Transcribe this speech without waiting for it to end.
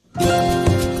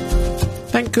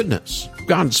Thank goodness,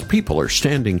 God's people are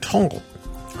standing tall.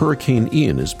 Hurricane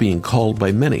Ian is being called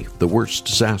by many the worst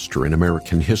disaster in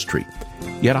American history.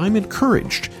 Yet I'm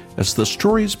encouraged as the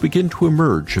stories begin to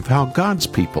emerge of how God's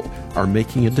people are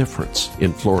making a difference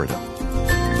in Florida.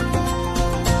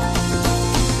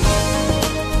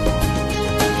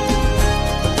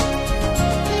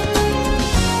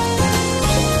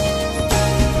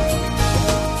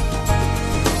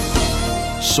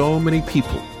 So many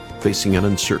people facing an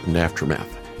uncertain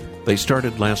aftermath. They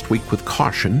started last week with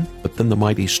caution, but then the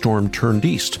mighty storm turned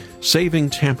east, saving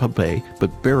Tampa Bay,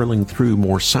 but barreling through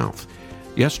more south.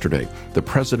 Yesterday, the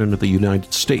President of the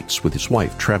United States with his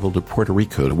wife traveled to Puerto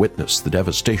Rico to witness the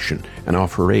devastation and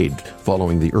offer aid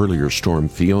following the earlier storm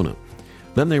Fiona.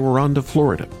 Then they were on to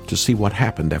Florida to see what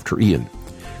happened after Ian.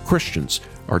 Christians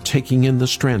are taking in the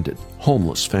stranded,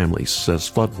 homeless families as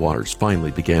floodwaters finally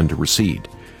began to recede.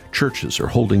 Churches are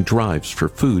holding drives for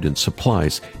food and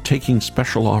supplies, taking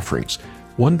special offerings.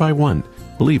 One by one,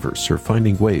 believers are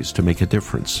finding ways to make a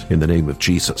difference in the name of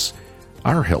Jesus.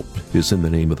 Our help is in the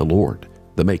name of the Lord,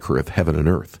 the maker of heaven and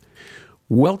earth.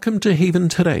 Welcome to Haven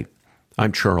Today.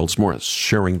 I'm Charles Morris,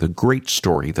 sharing the great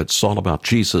story that's all about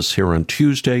Jesus here on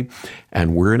Tuesday,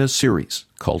 and we're in a series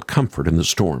called Comfort in the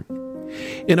Storm.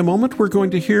 In a moment, we're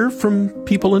going to hear from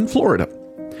people in Florida,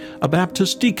 a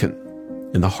Baptist deacon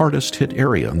in the hardest-hit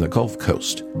area on the Gulf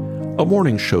Coast, a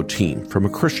morning show team from a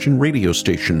Christian radio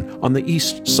station on the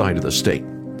east side of the state.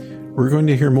 We're going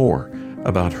to hear more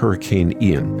about Hurricane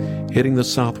Ian hitting the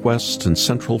southwest and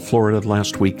central Florida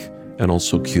last week, and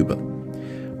also Cuba.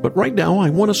 But right now, I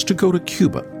want us to go to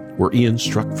Cuba, where Ian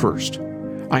struck first.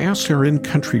 I asked our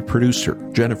in-country producer,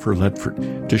 Jennifer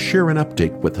Ledford, to share an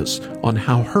update with us on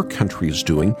how her country is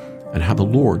doing and how the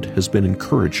Lord has been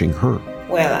encouraging her.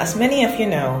 Well, as many of you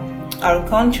know, our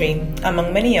country,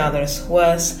 among many others,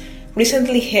 was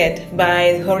recently hit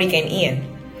by Hurricane Ian.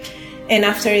 And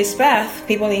after its path,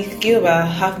 people in Cuba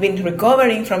have been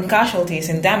recovering from casualties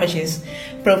and damages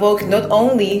provoked not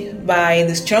only by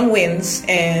the strong winds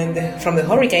and from the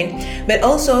hurricane, but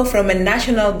also from a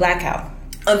national blackout.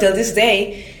 Until this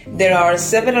day, there are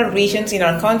several regions in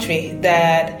our country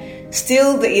that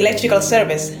still the electrical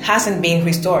service hasn't been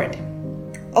restored.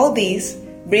 All these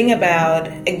bring about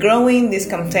a growing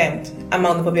discontent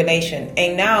among the population,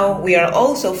 and now we are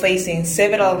also facing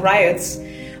several riots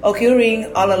occurring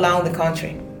all around the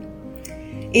country.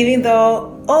 Even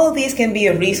though all this can be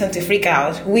a reason to freak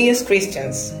out, we as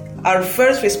Christians, our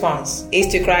first response is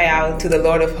to cry out to the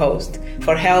Lord of hosts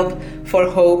for help, for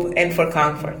hope, and for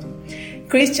comfort.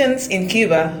 Christians in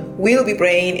Cuba will be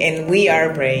praying, and we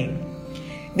are praying.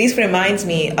 This reminds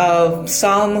me of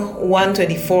Psalm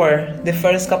 124, the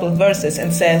first couple of verses,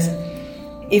 and says,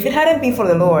 "If it hadn't been for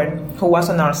the Lord who was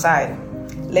on our side,"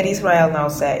 let Israel now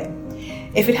say,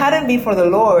 "if it hadn't been for the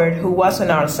Lord who was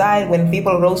on our side when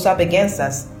people rose up against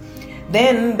us,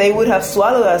 then they would have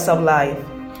swallowed us alive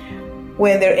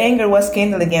when their anger was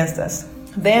kindled against us.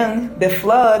 Then the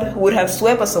flood would have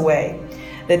swept us away.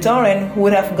 The torrent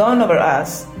would have gone over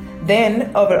us. Then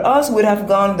over us would have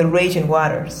gone the raging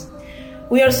waters."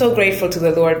 We are so grateful to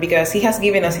the Lord because He has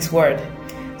given us His word,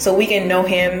 so we can know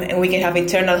Him and we can have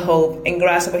eternal hope and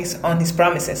grasp on His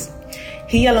promises.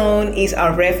 He alone is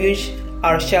our refuge,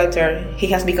 our shelter. He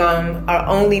has become our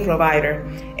only provider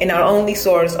and our only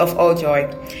source of all joy.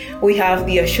 We have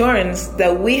the assurance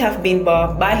that we have been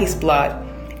bought by His blood,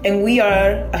 and we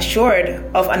are assured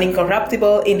of an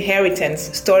incorruptible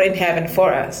inheritance stored in heaven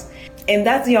for us. And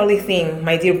that's the only thing,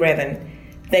 my dear brethren,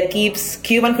 that keeps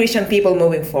Cuban Christian people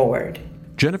moving forward.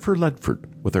 Jennifer Ledford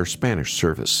with our Spanish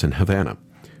service in Havana,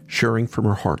 sharing from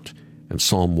her heart in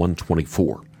Psalm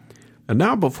 124. And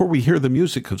now, before we hear the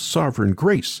music of sovereign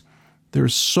grace,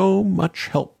 there's so much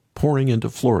help pouring into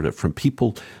Florida from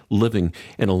people living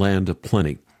in a land of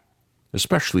plenty.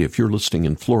 Especially if you're listening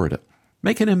in Florida,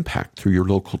 make an impact through your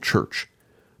local church.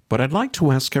 But I'd like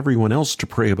to ask everyone else to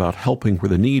pray about helping where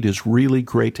the need is really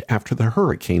great after the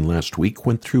hurricane last week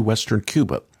went through western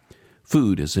Cuba.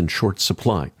 Food is in short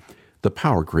supply. The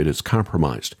power grid is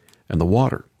compromised, and the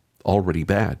water, already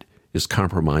bad, is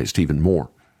compromised even more.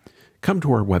 Come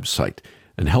to our website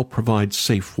and help provide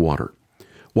safe water.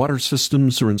 Water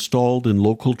systems are installed in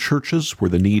local churches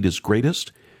where the need is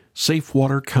greatest. Safe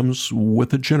water comes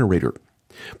with a generator.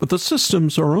 But the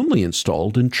systems are only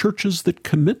installed in churches that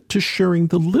commit to sharing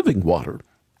the living water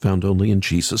found only in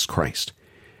Jesus Christ.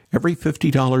 Every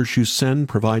 $50 you send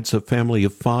provides a family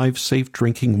of 5 safe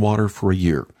drinking water for a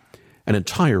year. An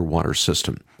entire water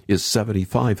system is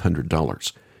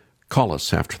 $7,500. Call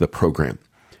us after the program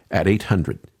at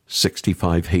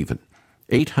 800-65-HAVEN,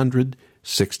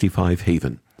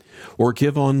 800-65-HAVEN, or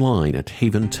give online at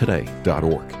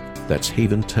haventoday.org. That's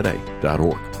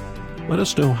haventoday.org. Let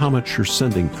us know how much you're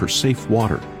sending for safe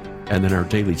water and then our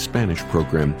daily Spanish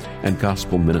program and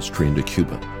gospel ministry into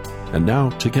Cuba. And now,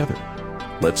 together,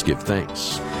 let's give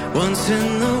thanks. Once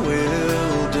in the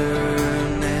wilderness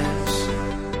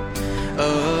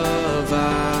of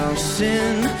our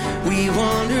sin, we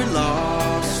wandered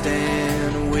lost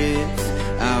and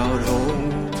without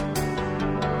hope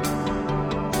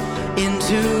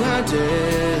into our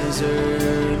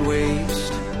desert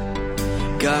waste.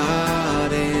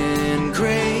 God in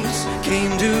grace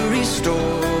came to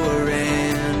restore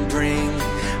and bring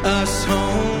us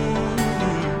home.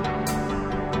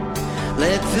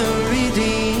 Let the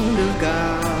redeemed of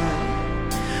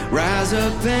God rise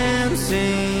up and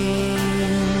sing.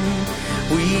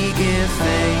 We give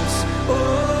thanks,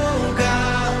 oh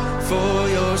God, for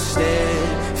your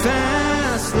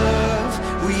steadfast love.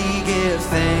 We give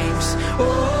thanks,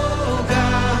 oh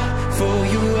God, for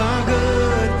you are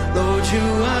good, Lord, you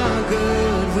are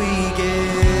good. We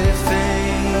give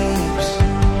thanks.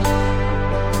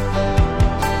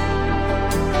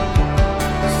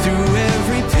 Through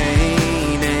every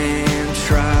pain and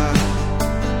trial,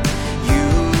 you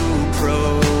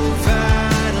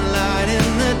provide light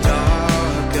in the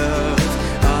dark of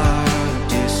our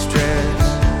distress,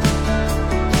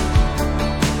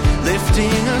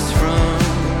 lifting us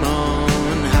from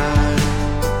on high.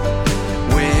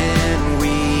 When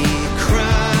we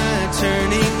cry,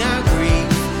 turning our grief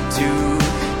to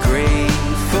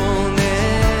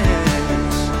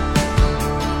gratefulness,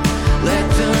 let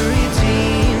the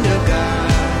redeemed of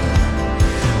God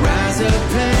rise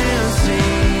up and sing.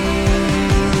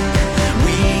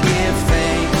 We give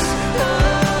thanks,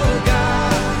 oh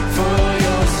God, for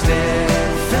your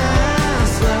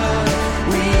steadfast love.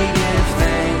 We give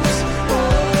thanks,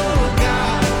 oh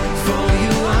God, for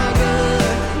you are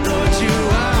good, Lord, you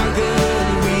are good.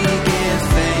 We give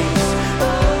thanks,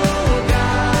 oh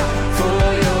God, for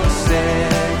your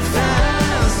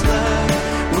steadfast love.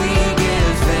 We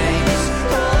give thanks,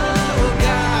 oh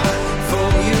God, for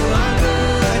you are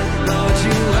good, Lord,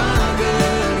 you are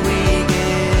good. We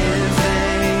give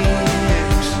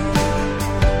thanks.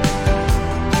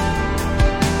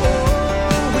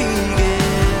 Oh, we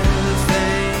give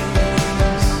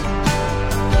thanks.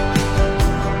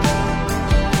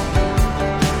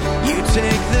 You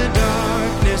take the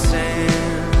darkness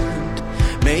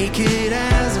and make it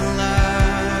as a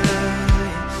light.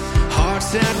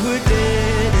 Hearts that were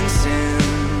dead in sin,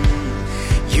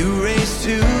 you raise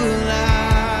to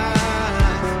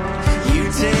life. You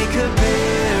take a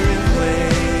barren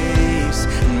place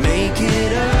and make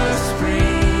it a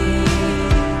spring.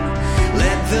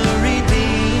 Let the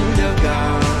redeemed of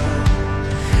God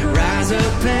rise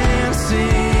up and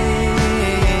sing.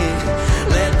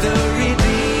 Let the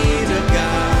redeemed of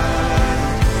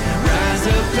God rise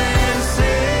up and sing.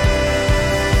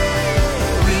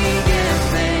 We give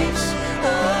thanks,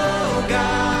 oh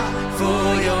God, for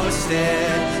your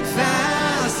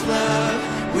steadfast love.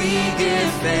 We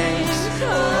give thanks,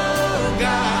 oh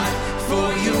God,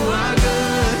 for you are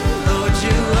good, Lord,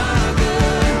 you are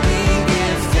good. We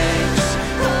give thanks,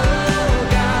 oh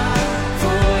God,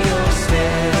 for your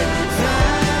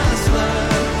steadfast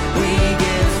love. We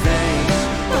give thanks,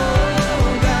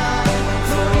 oh God,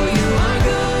 for you are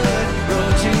good,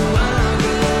 Lord, you are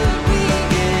good. We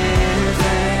give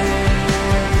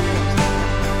thanks.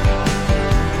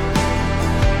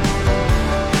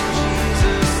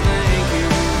 Jesus, thank you.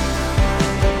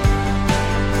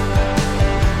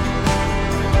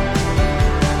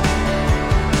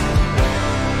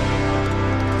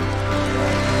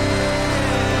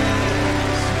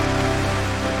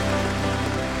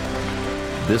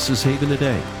 This is Haven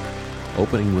Today,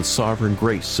 opening with Sovereign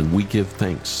Grace, and we give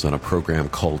thanks on a program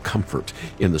called Comfort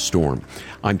in the Storm.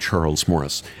 I'm Charles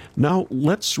Morris. Now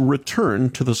let's return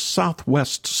to the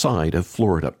southwest side of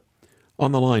Florida.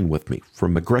 On the line with me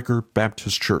from McGregor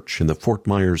Baptist Church in the Fort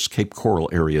Myers, Cape Coral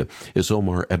area is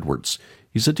Omar Edwards.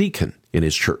 He's a deacon in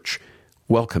his church.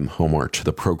 Welcome, Omar, to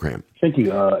the program. Thank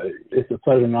you. It's a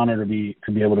pleasure and honor to be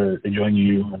able to join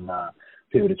you and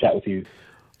be able to chat with you.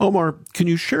 Omar, can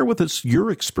you share with us your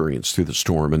experience through the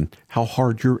storm and how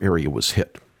hard your area was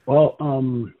hit? Well,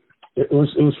 it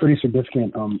was pretty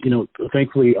significant.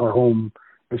 Thankfully our home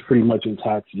is pretty much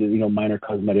intact. Minor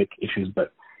cosmetic issues,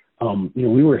 but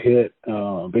we were hit.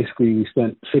 Basically, we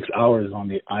spent 6 hours on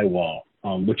the eye wall,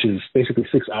 which is basically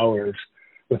 6 hours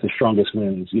with the strongest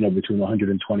winds. Between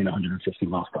 120 and 150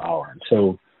 miles per hour. And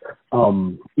so, a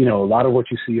lot of what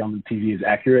you see on the TV is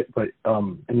accurate, but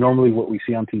normally what we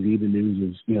see on TV, the news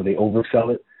is, they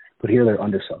oversell it, but here they're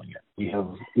underselling it. We have,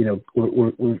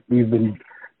 we've been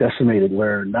decimated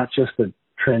where not just the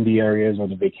trendy areas or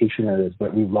the vacation areas,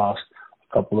 but we've lost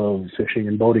a couple of fishing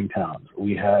and boating towns.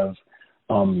 We have,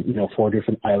 4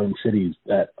 different island cities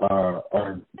that are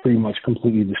pretty much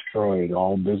completely destroyed.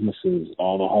 All businesses,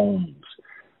 all the homes.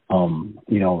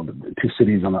 The 2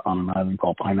 cities on an island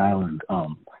called Pine Island,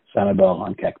 Sanibel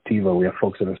and Cactiva. We have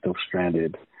folks that are still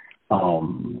stranded.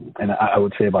 And I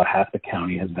would say about half the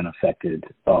county has been affected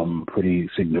pretty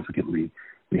significantly.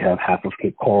 We have half of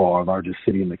Cape Coral, our largest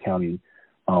city in the county,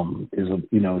 is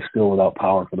still without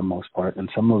power for the most part, and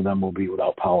some of them will be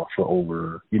without power for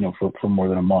over, for more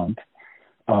than a month,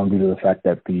 due to the fact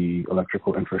that the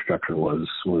electrical infrastructure was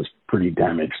pretty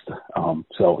damaged.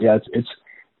 It's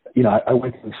I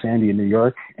went to Sandy in New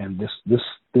York, and this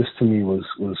to me was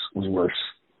worse.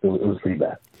 It was pretty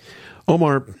bad.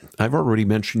 Omar, I've already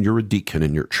mentioned you're a deacon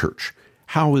in your church.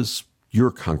 How is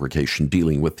your congregation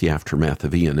dealing with the aftermath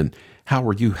of Ian, and how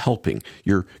are you helping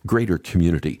your greater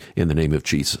community in the name of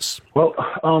Jesus? Well,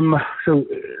 so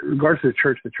in regards to the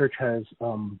church has,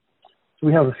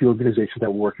 we have a few organizations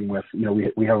that we're working with.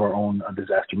 We have our own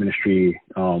disaster ministry.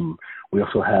 We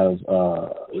also have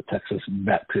the Texas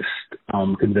Baptist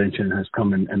Convention has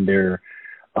come in, and their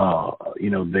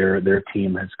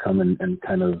team has come and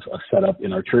kind of set up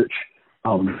in our church.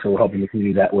 So we're helping the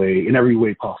community that way, in every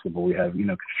way possible. We have,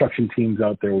 construction teams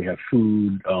out there. We have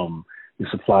food,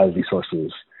 supplies,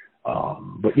 resources.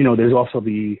 But there's also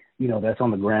that's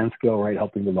on the grand scale, right?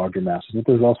 Helping the larger masses. But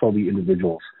there's also the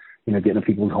individuals, getting to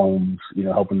people's homes,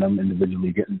 helping them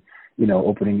individually, getting,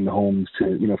 opening the homes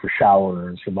to, for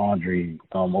showers, for laundry,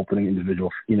 opening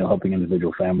individual, helping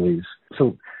individual families.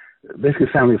 So basically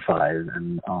a family of 5,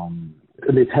 and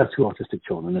they have 2 autistic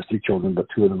children. There's 3 children, but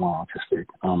 2 of them are autistic.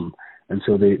 And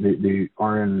so they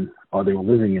were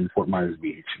living in Fort Myers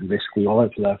Beach, and basically all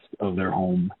that's left of their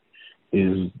home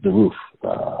is the roof.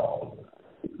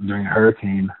 During a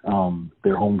hurricane,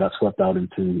 their home got swept out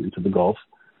into the Gulf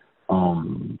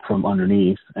from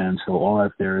underneath, and so all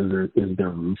that's there is their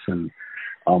roof. And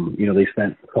they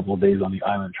spent a couple of days on the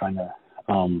island trying to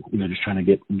just trying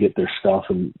to get their stuff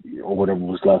and or whatever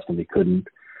was left, and they couldn't.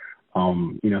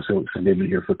 So they've been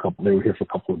here they were here for a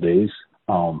couple of days.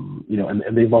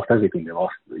 And they lost everything. They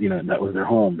lost, that was their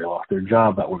home. They lost their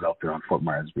job that was out there on Fort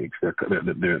Myers Beach, their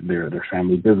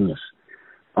family business.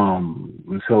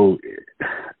 And so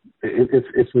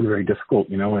it's been very difficult,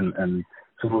 and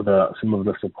some of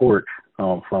the support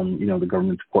from the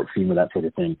government support FEMA, that sort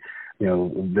of thing,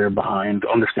 they're behind,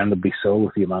 understandably so,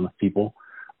 with the amount of people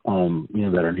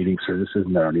that are needing services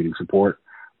and that are needing support.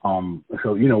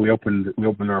 So we opened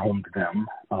our home to them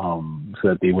so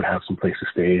that they would have some place to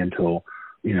stay until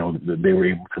they were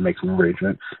able to make some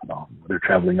arrangements. They're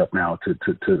traveling up now to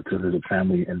visit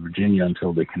family in Virginia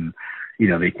until they can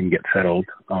get settled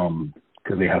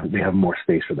because they have more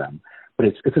space for them. But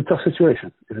it's a tough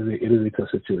situation. It is a tough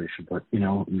situation. But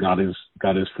God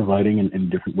is providing in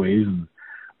different ways, and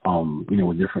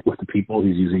with the people.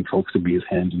 He's using folks to be His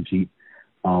hands and feet.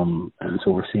 And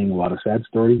so we're seeing a lot of sad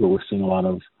stories, but we're seeing a lot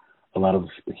of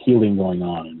healing going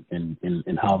on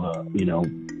in how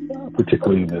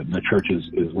particularly the church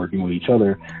is working with each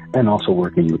other and also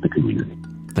working with the community.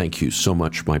 Thank you so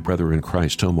much, my brother in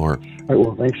Christ, Omar. All right,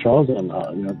 well, thanks, Charles, and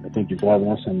thank you for having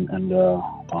us, and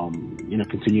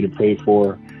continue to pray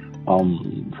for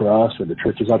us or the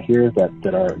churches out here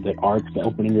that are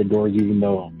opening their doors, even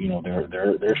though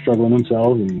they're struggling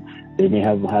themselves and they may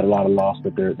have had a lot of loss,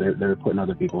 but they're putting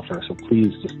other people first. So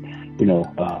please just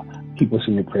keep us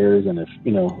in your prayers, and if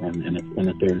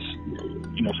if there's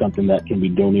something that can be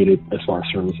donated as far as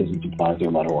services and supplies, there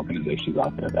are a lot of organizations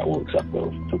out there that will accept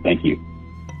those. So thank you.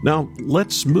 Now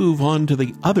let's move on to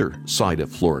the other side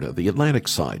of Florida, the Atlantic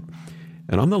side.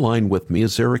 And on the line with me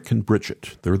is Eric and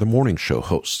Bridget. They're the morning show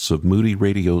hosts of Moody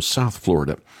Radio South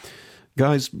Florida.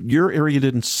 Guys, your area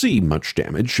didn't see much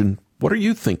damage, and what are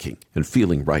you thinking and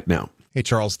feeling right now? Hey,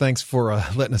 Charles, thanks for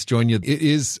letting us join you. It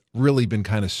is really been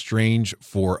kind of strange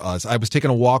for us. I was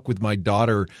taking a walk with my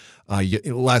daughter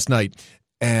last night,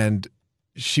 and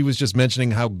she was just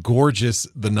mentioning how gorgeous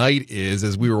the night is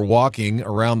as we were walking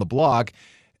around the block.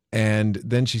 And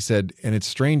then she said, and it's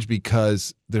strange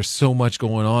because there's so much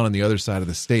going on the other side of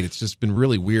the state. It's just been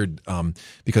really weird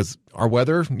because our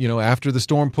weather, after the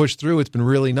storm pushed through, it's been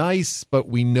really nice. But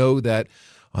we know that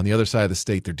on the other side of the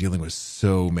state, they're dealing with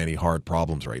so many hard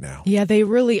problems right now. Yeah, they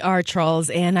really are, Charles.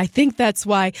 And I think that's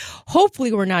why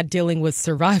hopefully we're not dealing with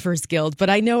survivor's guilt. But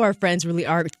I know our friends really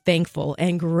are thankful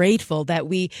and grateful that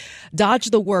we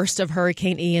dodged the worst of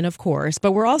Hurricane Ian, of course,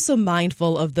 but we're also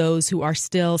mindful of those who are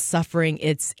still suffering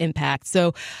its impact.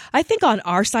 So I think on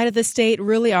our side of the state,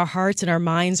 really our hearts and our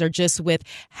minds are just with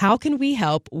how can we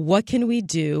help? What can we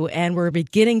do? And we're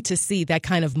beginning to see that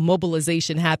kind of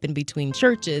mobilization happen between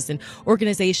churches and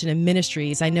organizations and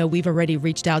ministries. I know we've already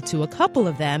reached out to a couple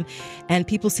of them, and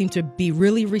people seem to be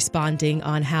really responding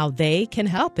on how they can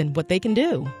help and what they can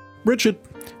do. Bridget,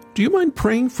 do you mind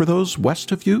praying for those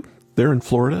west of you, there in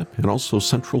Florida, and also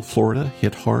central Florida,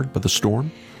 hit hard by the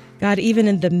storm? God, even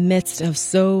in the midst of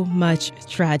so much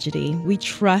tragedy, we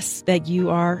trust that you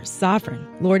are sovereign,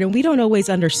 Lord, and we don't always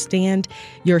understand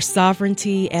your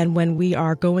sovereignty and when we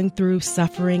are going through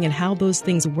suffering and how those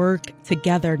things work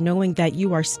together, knowing that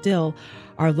you are still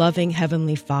our loving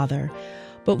Heavenly Father.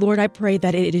 But Lord, I pray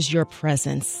that it is your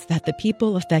presence that the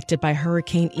people affected by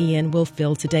Hurricane Ian will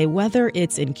feel today, whether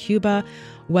it's in Cuba,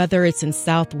 whether it's in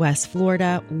Southwest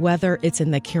Florida, whether it's in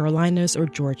the Carolinas or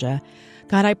Georgia.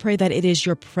 God, I pray that it is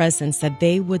your presence that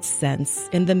they would sense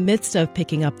in the midst of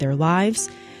picking up their lives,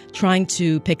 trying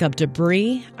to pick up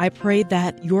debris. I pray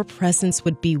that your presence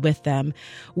would be with them,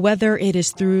 whether it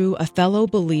is through a fellow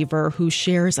believer who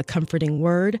shares a comforting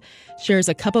word, shares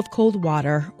a cup of cold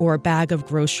water, or a bag of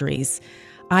groceries.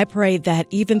 I pray that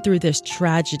even through this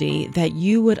tragedy, that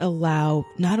you would allow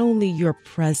not only your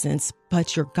presence,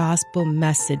 but your gospel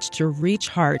message to reach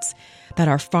hearts that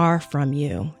are far from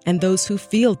you and those who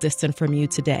feel distant from you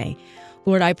today.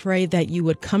 Lord, I pray that you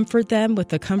would comfort them with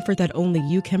the comfort that only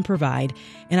you can provide.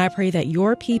 And I pray that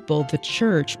your people, the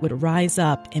church, would rise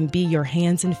up and be your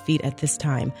hands and feet at this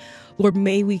time. Lord,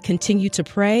 may we continue to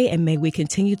pray and may we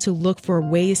continue to look for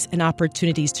ways and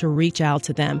opportunities to reach out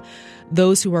to them,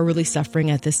 those who are really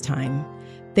suffering at this time.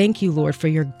 Thank you, Lord, for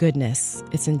your goodness.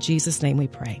 It's in Jesus' name we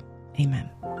pray. Amen.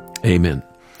 Amen.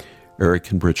 Eric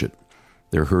and Bridget,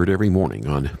 they're heard every morning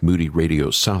on Moody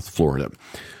Radio South Florida.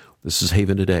 This is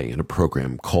Haven Today in a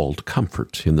program called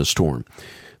Comfort in the Storm.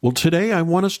 Well, today I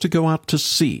want us to go out to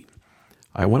sea.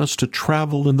 I want us to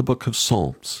travel in the book of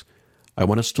Psalms. I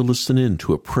want us to listen in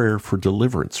to a prayer for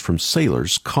deliverance from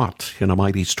sailors caught in a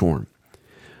mighty storm.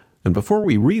 And before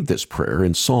we read this prayer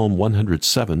in Psalm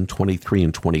 107, 23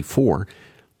 and 24,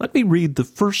 let me read the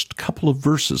first couple of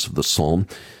verses of the psalm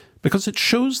because it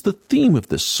shows the theme of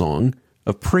this song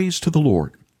of praise to the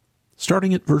Lord.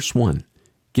 Starting at verse 1,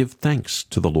 give thanks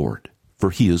to the Lord,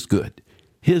 for he is good.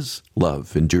 His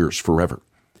love endures forever.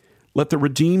 Let the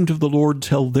redeemed of the Lord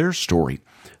tell their story,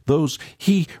 those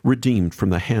he redeemed from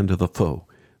the hand of the foe,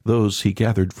 those he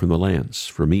gathered from the lands,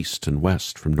 from east and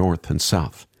west, from north and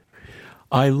south.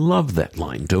 I love that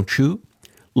line, don't you?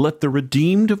 Let the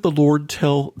redeemed of the Lord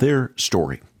tell their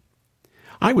story.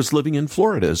 I was living in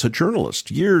Florida as a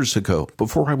journalist years ago,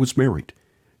 before I was married,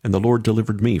 and the Lord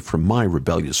delivered me from my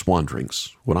rebellious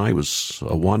wanderings when I was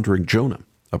a wandering Jonah,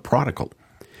 a prodigal.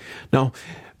 Now,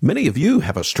 many of you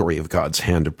have a story of God's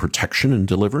hand of protection and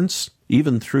deliverance,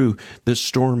 even through this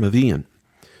storm of Ian.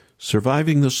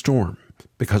 Surviving the storm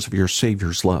because of your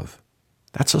Savior's love.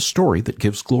 That's a story that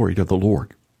gives glory to the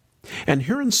Lord. And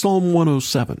here in Psalm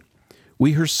 107,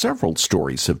 we hear several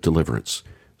stories of deliverance,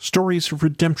 stories of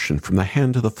redemption from the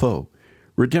hand of the foe,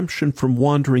 redemption from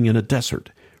wandering in a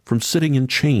desert, from sitting in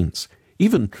chains,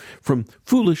 even from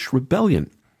foolish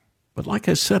rebellion. But like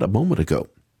I said a moment ago,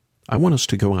 I want us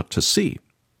to go out to sea.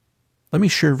 Let me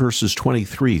share verses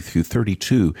 23 through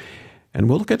 32, and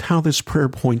we'll look at how this prayer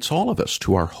points all of us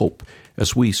to our hope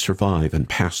as we survive and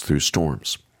pass through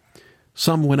storms.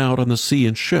 Some went out on the sea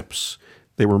in ships.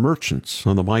 They were merchants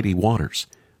on the mighty waters.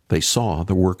 They saw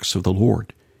the works of the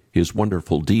Lord, his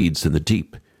wonderful deeds in the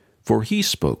deep. For he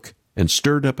spoke and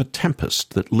stirred up a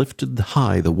tempest that lifted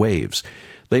high the waves.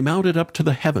 They mounted up to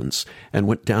the heavens and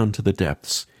went down to the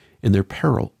depths. In their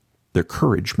peril, their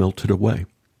courage melted away.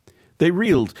 They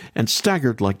reeled and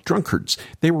staggered like drunkards.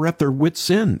 They were at their wits'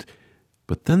 end.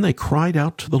 But then they cried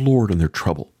out to the Lord in their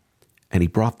trouble, and he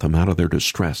brought them out of their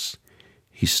distress.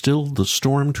 He stilled the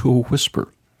storm to a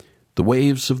whisper. The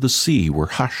waves of the sea were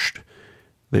hushed.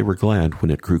 They were glad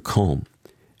when it grew calm,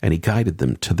 and he guided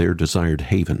them to their desired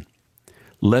haven.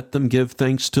 Let them give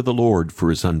thanks to the Lord for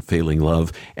his unfailing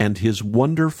love and his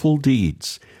wonderful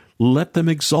deeds. Let them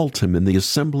exalt him in the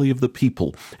assembly of the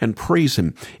people and praise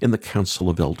him in the council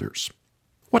of elders.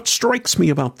 What strikes me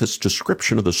about this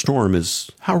description of the storm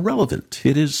is how relevant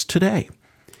it is today.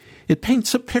 It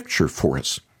paints a picture for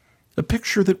us, a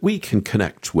picture that we can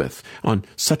connect with on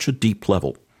such a deep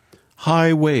level.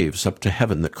 High waves up to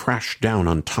heaven that crash down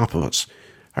on top of us,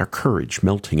 our courage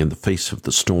melting in the face of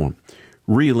the storm,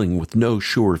 reeling with no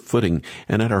sure footing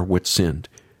and at our wits' end.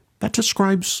 That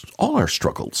describes all our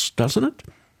struggles, doesn't it?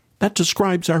 That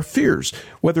describes our fears,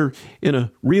 whether in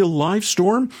a real live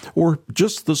storm or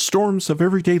just the storms of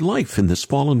everyday life in this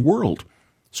fallen world.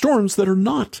 Storms that are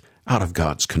not out of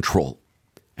God's control.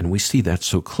 And we see that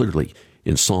so clearly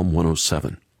in Psalm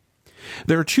 107.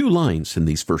 There are two lines in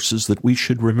these verses that we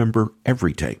should remember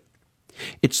every day.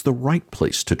 It's the right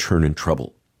place to turn in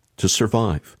trouble, to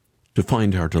survive, to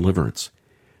find our deliverance.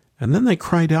 And then they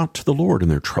cried out to the Lord in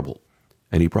their trouble,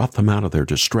 and he brought them out of their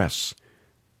distress.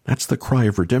 That's the cry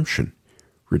of redemption,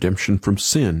 redemption from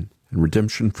sin and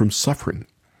redemption from suffering.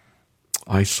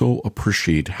 I so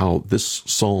appreciate how this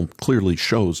psalm clearly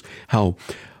shows how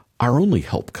our only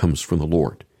help comes from the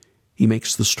Lord. He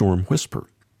makes the storm whisper.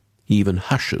 He even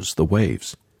hushes the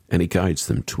waves, and he guides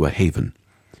them to a haven.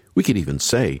 We could even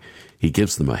say he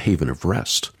gives them a haven of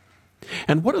rest.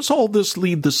 And what does all this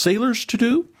lead the sailors to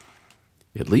do?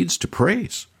 It leads to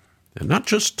praise, and not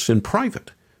just in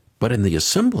private, but in the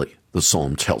assembly, the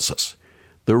psalm tells us.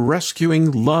 The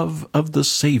rescuing love of the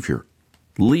Savior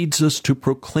leads us to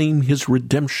proclaim his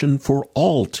redemption for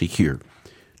all to hear,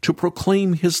 to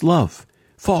proclaim his love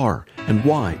far and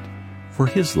wide, for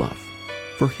his love,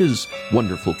 for his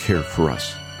wonderful care for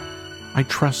us. I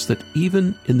trust that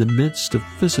even in the midst of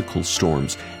physical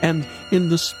storms and in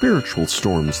the spiritual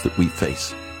storms that we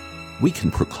face, we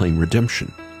can proclaim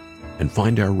redemption and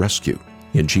find our rescue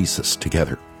in Jesus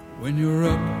together. When you're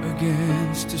up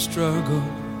against a struggle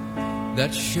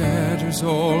that shatters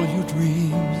all your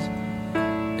dreams,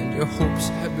 and your hopes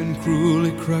have been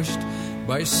cruelly crushed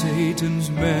by Satan's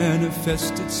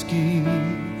manifested scheme,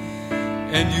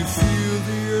 and you feel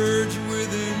the urge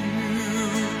within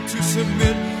you to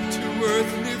submit to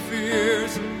earthly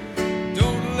fears,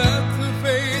 don't let the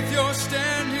faith you're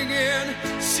standing in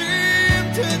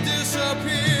seem to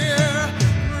disappear.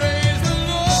 Praise the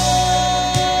Lord.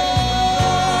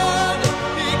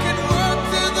 He can work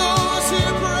through those who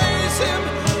praise him.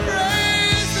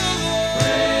 Praise the Lord.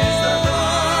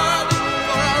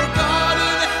 For our God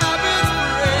inhabits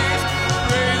praise.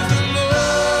 Praise the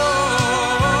Lord.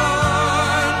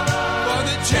 For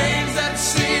the chains that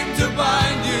seem to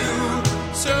bind you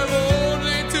serve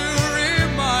only to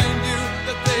remind you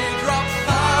that they drop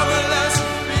powerless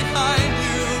behind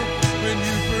you when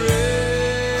you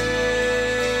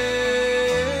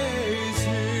praise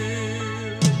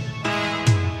him.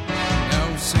 Now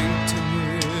Satan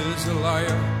is a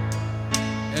liar,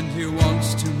 and he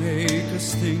wants to make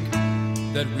us think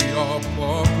that we are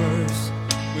paupers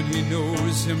when he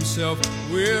knows himself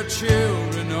we're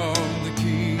children of the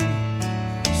King.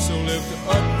 So lift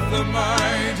up the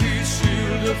mighty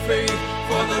shield of faith,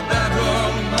 for the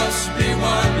battle must be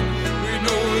won. We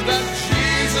know that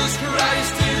Jesus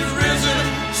Christ is risen,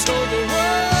 so the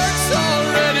work's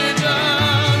already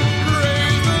done.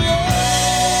 Praise the Lord.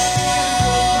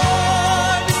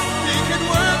 He can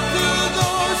work through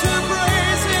those who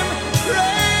praise him.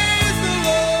 Praise the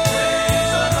Lord.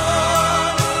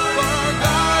 For our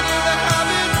God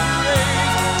inhabits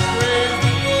praise. Praise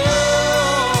the Lord.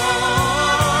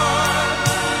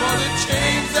 For the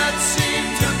chains that seem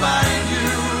to bind you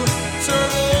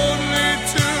serve only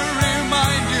to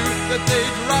remind you that they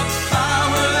drop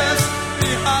powerless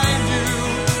behind you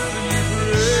when you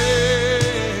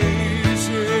praise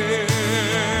him.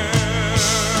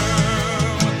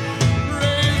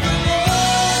 Praise the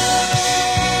Lord.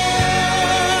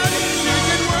 He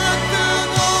can work through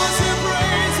those who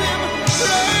praise him.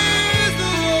 Praise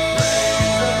the Lord.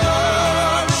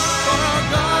 For our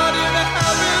God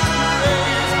inhabits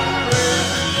praise. Praise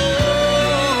the Lord.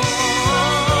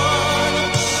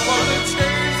 For the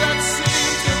chains that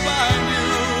seem to bind you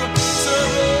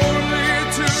serve only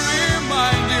to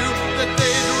remind you that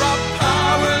they drop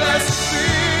powerless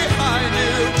behind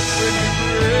you when you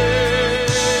praise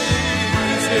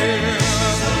him. Praise him.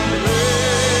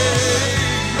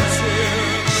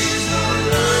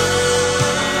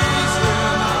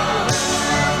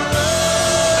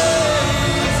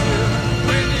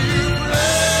 When you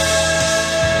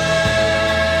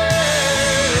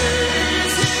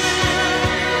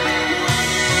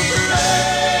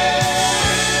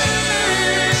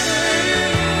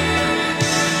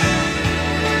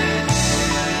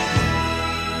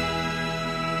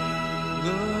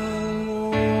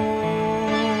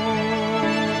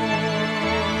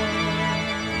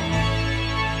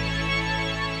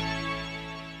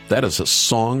That is a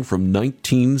song from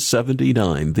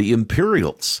 1979, the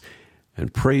Imperials,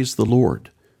 and Praise the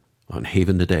Lord on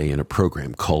Haven Today in a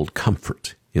program called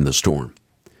Comfort in the Storm.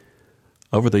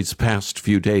 Over these past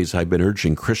few days, I've been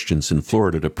urging Christians in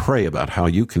Florida to pray about how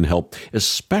you can help,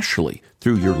 especially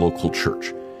through your local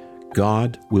church.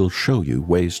 God will show you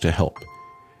ways to help.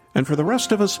 And for the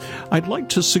rest of us, I'd like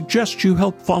to suggest you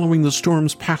help following the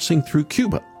storms passing through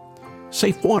Cuba.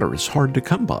 Safe water is hard to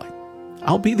come by.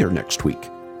 I'll be there next week.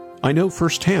 I know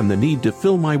firsthand the need to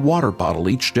fill my water bottle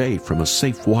each day from a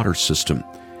safe water system.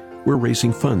 We're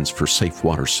raising funds for safe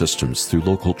water systems through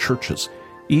local churches.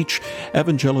 Each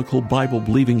evangelical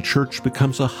Bible-believing church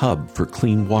becomes a hub for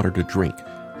clean water to drink,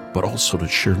 but also to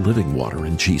share living water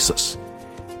in Jesus.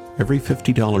 Every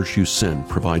 $50 you send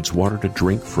provides water to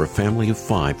drink for a family of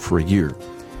 5 for a year.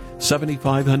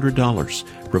 $7,500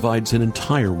 provides an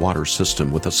entire water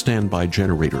system with a standby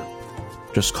generator.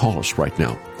 Just call us right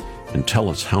now and tell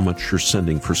us how much you're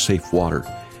sending for safe water,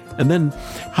 and then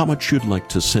how much you'd like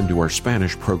to send to our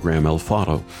Spanish program, El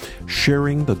Fado,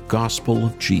 sharing the gospel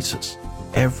of Jesus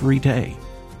every day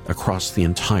across the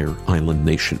entire island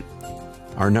nation.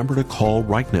 Our number to call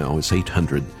right now is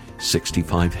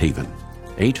 800-65-HAVEN,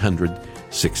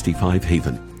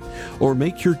 800-65-HAVEN, or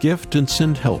make your gift and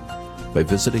send help by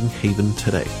visiting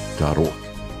haventoday.org.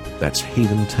 That's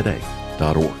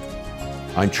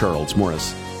haventoday.org. I'm Charles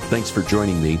Morris. Thanks for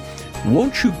joining me.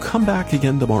 Won't you come back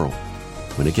again tomorrow,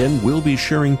 when again we'll be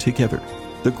sharing together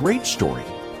the great story.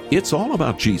 It's all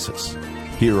about Jesus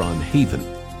here on Haven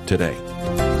Today.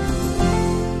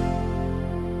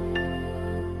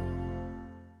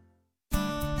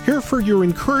 Here for your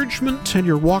encouragement and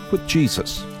your walk with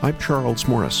Jesus. I'm Charles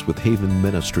Morris with Haven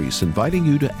Ministries, inviting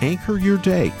you to anchor your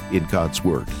day in God's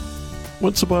Word.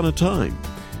 Once upon a time,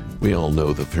 we all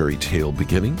know the fairy tale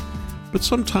beginning, but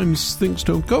sometimes things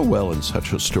don't go well in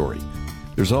such a story.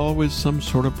 There's always some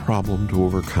sort of problem to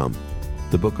overcome.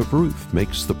 The book of Ruth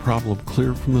makes the problem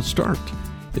clear from the start.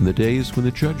 In the days when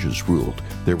the judges ruled,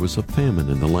 there was a famine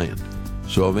in the land.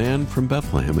 So a man from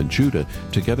Bethlehem in Judah,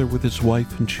 together with his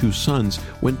wife and 2 sons,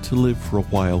 went to live for a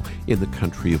while in the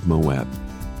country of Moab.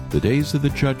 The days of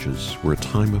the judges were a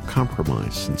time of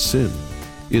compromise and sin,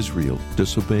 Israel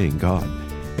disobeying God,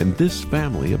 and this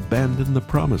family abandoned the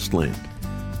promised land.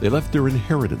 They left their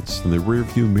inheritance in the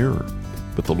rearview mirror,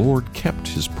 but the Lord kept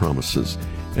his promises,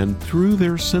 and through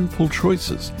their sinful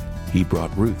choices, he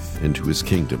brought Ruth into his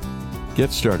kingdom.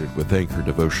 Get started with Anchor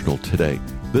Devotional today.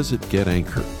 Visit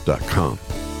getanchor.com.